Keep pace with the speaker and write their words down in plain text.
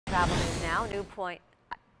Travel news now. New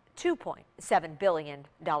 $2.7 billion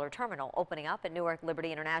terminal opening up at Newark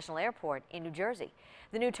Liberty International Airport in New Jersey.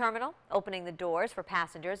 The new terminal opening the doors for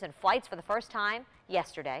passengers and flights for the first time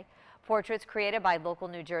yesterday. Portraits created by local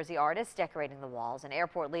New Jersey artists decorating the walls, and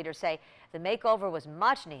airport leaders say the makeover was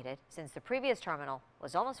much needed since the previous terminal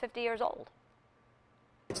was almost 50 years old.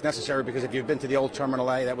 It's necessary because if you've been to the old Terminal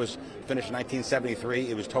A, that was finished in 1973.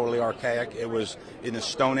 It was totally archaic. It was in the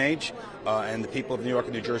Stone Age, and the people of New York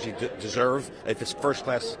and New Jersey deserve a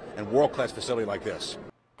first-class and world-class facility like this.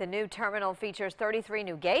 The new terminal features 33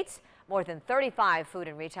 new gates, more than 35 food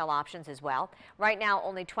and retail options as well. Right now,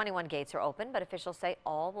 only 21 gates are open, but officials say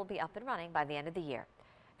all will be up and running by the end of the year.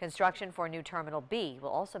 Construction for new Terminal B will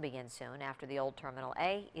also begin soon after the old Terminal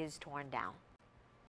A is torn down.